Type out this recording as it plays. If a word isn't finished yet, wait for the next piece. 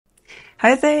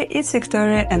Hi there, it's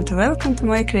Victoria and welcome to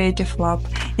my creative lab.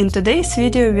 In today's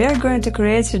video we are going to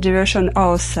create a version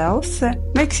ourselves,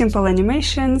 make simple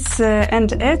animations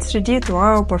and add 3D to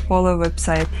our portfolio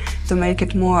website to make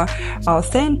it more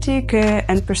authentic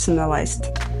and personalized.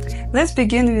 Let's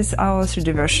begin with our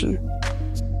 3D version.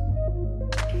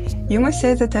 You might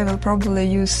say that I will probably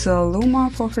use Luma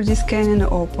for 3D scanning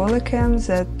or Polycam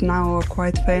that now are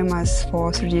quite famous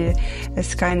for 3D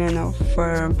scanning of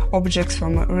objects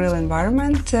from a real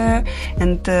environment,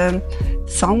 and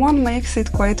someone makes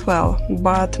it quite well,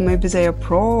 but maybe they are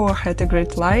pro or had a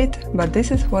great light, but this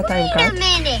is what I've got.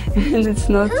 And it's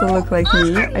not to look like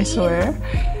me, I swear.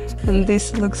 And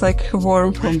this looks like a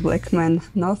worm from Black Man.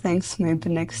 No thanks, maybe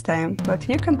next time. But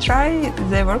you can try,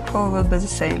 the workflow will be the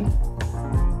same.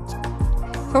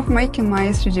 For making my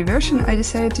 3D version, I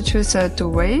decided to choose two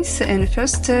ways, and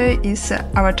first is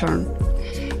avatar.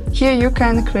 Here you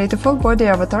can create a full body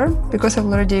avatar, because I've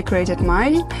already created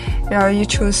mine. You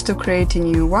choose to create a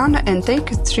new one and take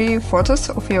 3 photos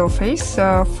of your face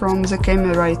from the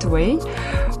camera right away,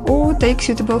 or take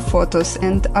suitable photos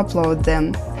and upload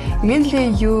them. Immediately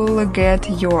you'll get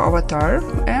your avatar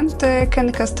and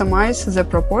can customize the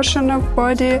proportion of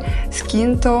body,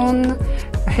 skin tone,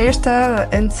 hairstyle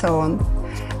and so on.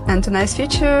 And a nice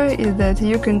feature is that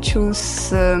you can choose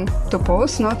to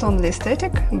pose not only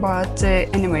static, but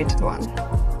animated one.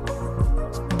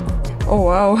 Oh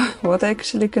wow, what I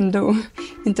actually can do.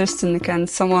 Interesting, can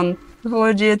someone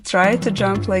already try to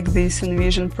jump like this in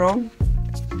Vision Pro?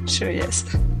 Sure, yes.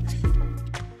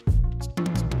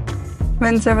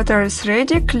 When the avatar is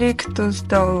ready, click to the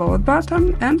download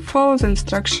button and follow the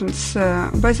instructions.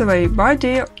 By the way,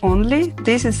 body only.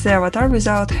 This is the avatar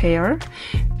without hair,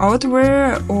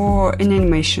 outwear or in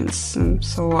animations.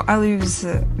 So I'll use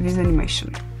with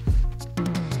animation.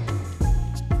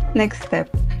 Next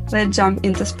step. Let's jump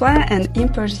into Spline and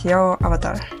import your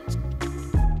avatar.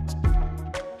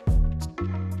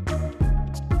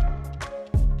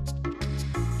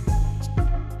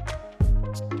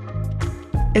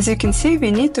 As you can see,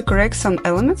 we need to correct some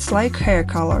elements like hair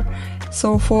color.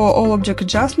 So for all object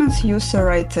adjustments, use the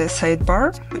right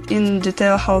sidebar. In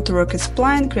detail how to work with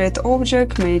Spline, create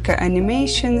object, make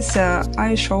animations,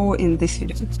 I show in this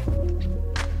video.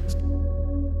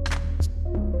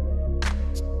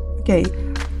 Okay,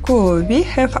 cool, we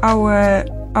have our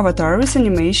avatar with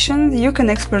animation. You can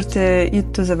export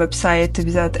it to the website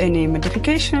without any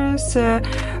modifications.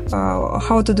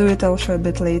 How to do it I'll show a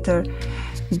bit later.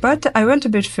 But I went a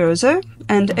bit further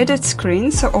and added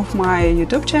screens of my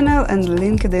YouTube channel and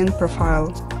LinkedIn profile.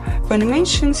 For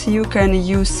animations you can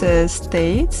use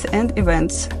states and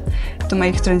events to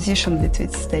make transition between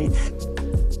states.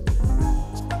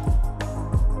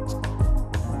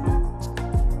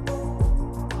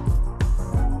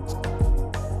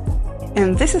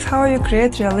 And this is how you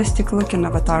create realistic looking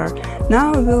avatar.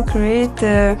 Now we'll create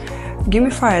a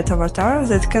gamified avatar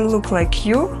that can look like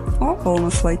you or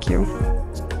almost like you.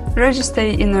 Register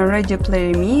in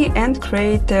readyplayerme and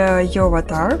create your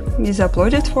avatar with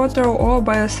uploaded photo or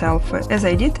by yourself, as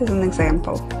I did as an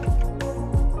example.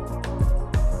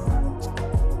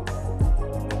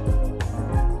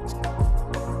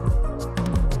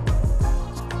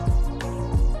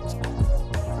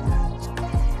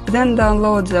 Then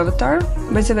download the avatar.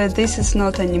 By the way, this is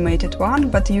not an animated one,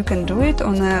 but you can do it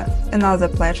on another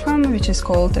platform which is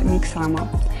called Mixamo.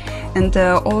 And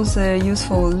all the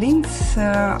useful links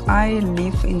I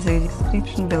leave in the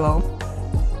description below.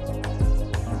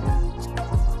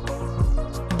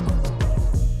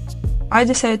 I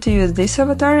decided to use this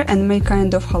avatar and make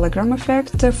kind of hologram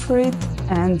effect for it,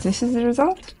 and this is the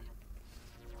result.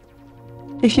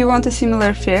 If you want a similar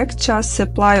effect, just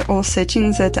apply all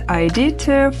settings that I did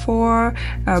for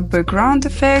a background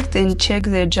effect and check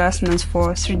the adjustments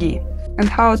for 3D. And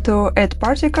how to add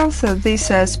particles, this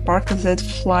sparkle that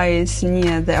flies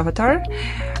near the avatar.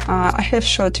 I have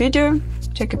short video,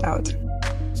 check it out.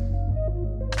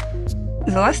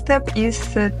 The last step is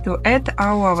to add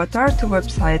our avatar to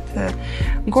website.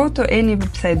 Go to any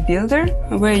website builder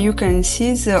where you can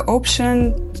see the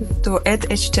option to add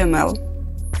HTML.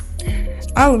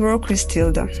 I'll work with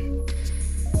Tilda.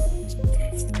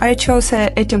 I chose a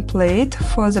template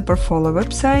for the portfolio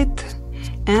website.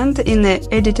 And in the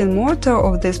editing mode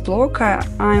of this block,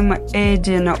 I'm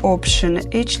adding option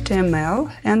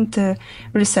HTML and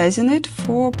resizing it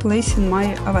for placing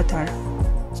my avatar.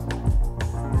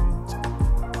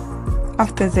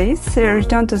 After this,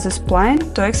 return to the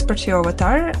Spline to export your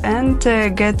avatar and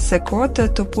get the code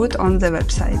to put on the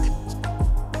website.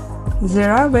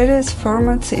 There are various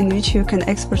formats in which you can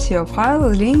export your file,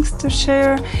 links to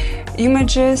share,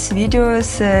 images,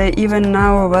 videos, even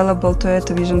now available to add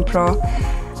to Vision Pro.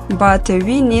 But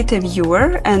we need a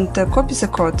viewer and copy the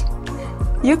code.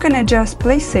 You can adjust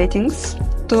place settings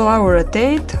to allow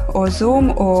rotate or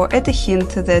zoom or add a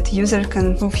hint that user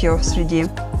can move your 3D.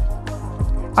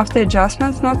 After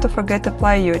adjustments, not to forget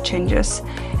apply your changes.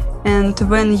 And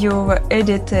when you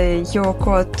edit your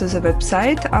code to the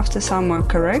website, after some more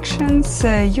corrections,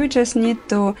 you just need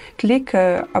to click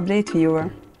Update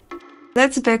Viewer.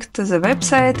 Let's back to the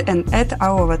website and add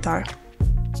our avatar.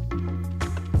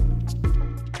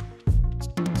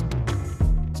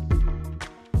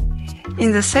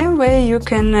 In the same way, you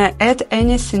can add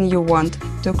anything you want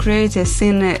to create a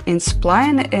scene in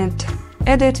Spline and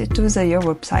add it to your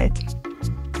website.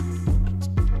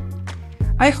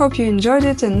 I hope you enjoyed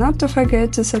it, and not to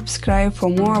forget to subscribe for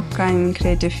more upcoming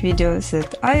creative videos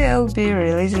that I'll be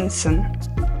releasing soon.